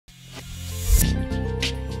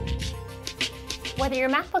Whether your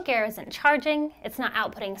MacBook Air isn't charging, it's not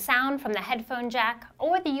outputting sound from the headphone jack,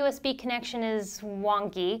 or the USB connection is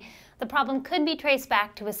wonky, the problem could be traced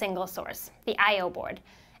back to a single source, the I/O board.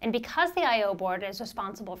 And because the I/O board is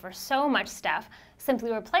responsible for so much stuff,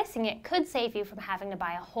 simply replacing it could save you from having to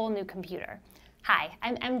buy a whole new computer. Hi,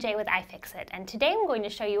 I'm MJ with iFixit, and today I'm going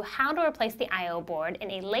to show you how to replace the I/O board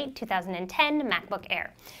in a late 2010 MacBook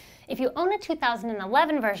Air. If you own a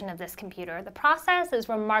 2011 version of this computer, the process is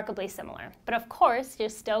remarkably similar. But of course, you're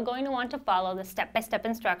still going to want to follow the step-by-step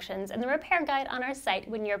instructions in the repair guide on our site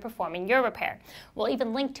when you're performing your repair. We'll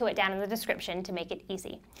even link to it down in the description to make it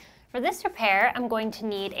easy. For this repair, I'm going to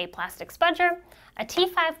need a plastic spudger, a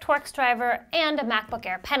T5 Torx driver, and a MacBook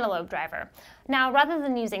Air pentalobe driver. Now, rather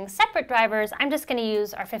than using separate drivers, I'm just going to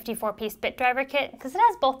use our 54-piece bit driver kit because it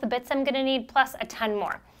has both the bits I'm going to need plus a ton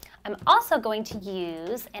more. I'm also going to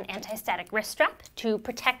use an anti-static wrist strap to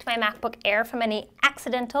protect my MacBook Air from any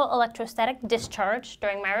accidental electrostatic discharge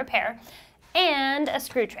during my repair, and a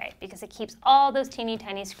screw tray because it keeps all those teeny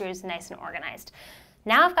tiny screws nice and organized.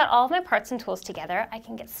 Now I've got all of my parts and tools together, I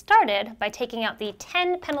can get started by taking out the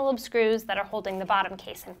 10 pentalobe screws that are holding the bottom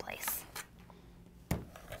case in place.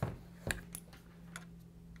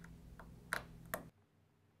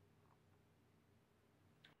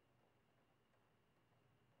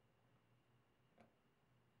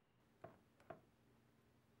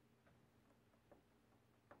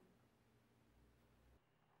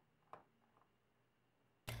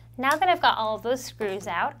 Now that I've got all of those screws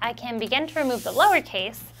out, I can begin to remove the lower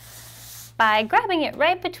case by grabbing it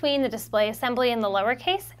right between the display assembly and the lower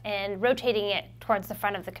case and rotating it towards the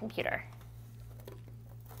front of the computer.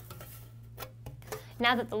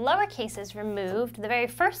 Now that the lower case is removed, the very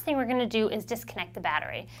first thing we're going to do is disconnect the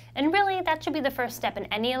battery. And really, that should be the first step in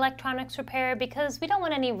any electronics repair because we don't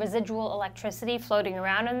want any residual electricity floating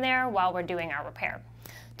around in there while we're doing our repair.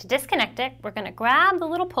 To disconnect it, we're going to grab the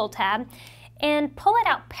little pull tab and pull it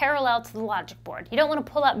out parallel to the logic board. You don't want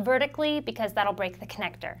to pull out vertically because that'll break the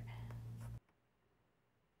connector.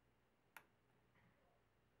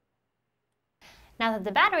 Now that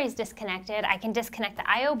the battery is disconnected, I can disconnect the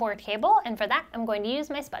I/O board cable, and for that I'm going to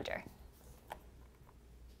use my spudger.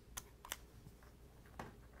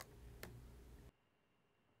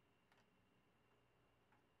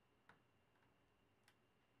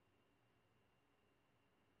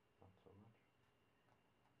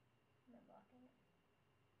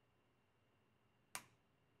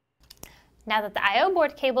 Now that the I/O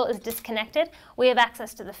board cable is disconnected, we have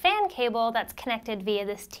access to the fan cable that's connected via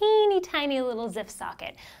this teeny tiny little ZIF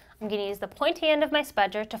socket. I'm going to use the pointy end of my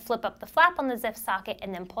spudger to flip up the flap on the ZIF socket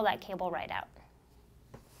and then pull that cable right out.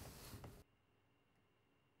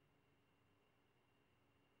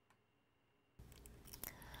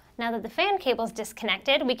 Now that the fan cable is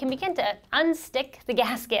disconnected, we can begin to unstick the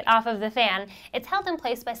gasket off of the fan. It's held in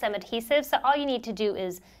place by some adhesive, so all you need to do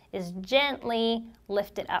is gently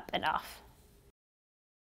lift it up and off.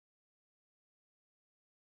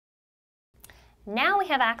 Now we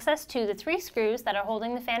have access to the 3 screws that are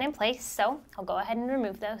holding the fan in place, so I'll go ahead and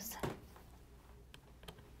remove those.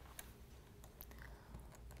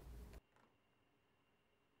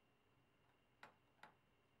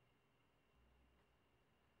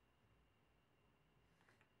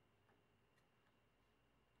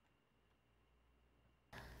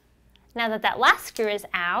 Now that that last screw is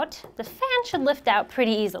out, the fan should lift out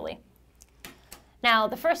pretty easily. Now,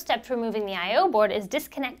 the first step to removing the I/O board is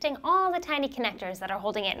disconnecting all the tiny connectors that are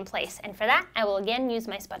holding it in place, and for that, I will again use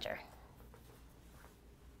my spudger.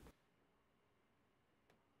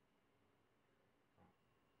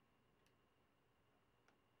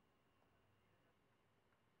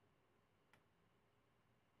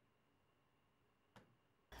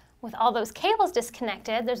 With all those cables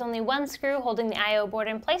disconnected, there's only one screw holding the I/O board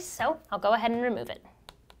in place, so I'll go ahead and remove it.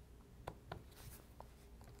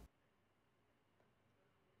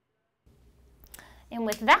 And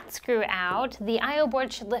with that screw out, the I/O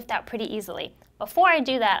board should lift out pretty easily. Before I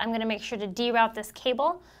do that, I'm going to make sure to deroute this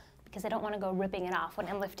cable because I don't want to go ripping it off when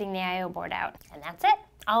I'm lifting the I/O board out. And that's it.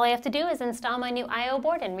 All I have to do is install my new I/O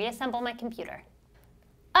board and reassemble my computer.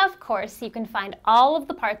 Of course, you can find all of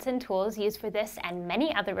the parts and tools used for this and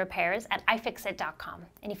many other repairs at iFixit.com.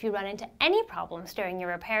 And if you run into any problems during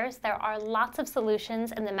your repairs, there are lots of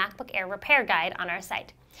solutions in the MacBook Air repair guide on our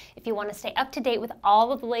site. If you want to stay up to date with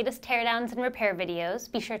all of the latest teardowns and repair videos,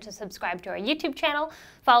 be sure to subscribe to our YouTube channel,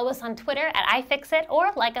 follow us on Twitter at iFixit,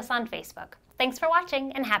 or like us on Facebook. Thanks for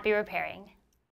watching and happy repairing!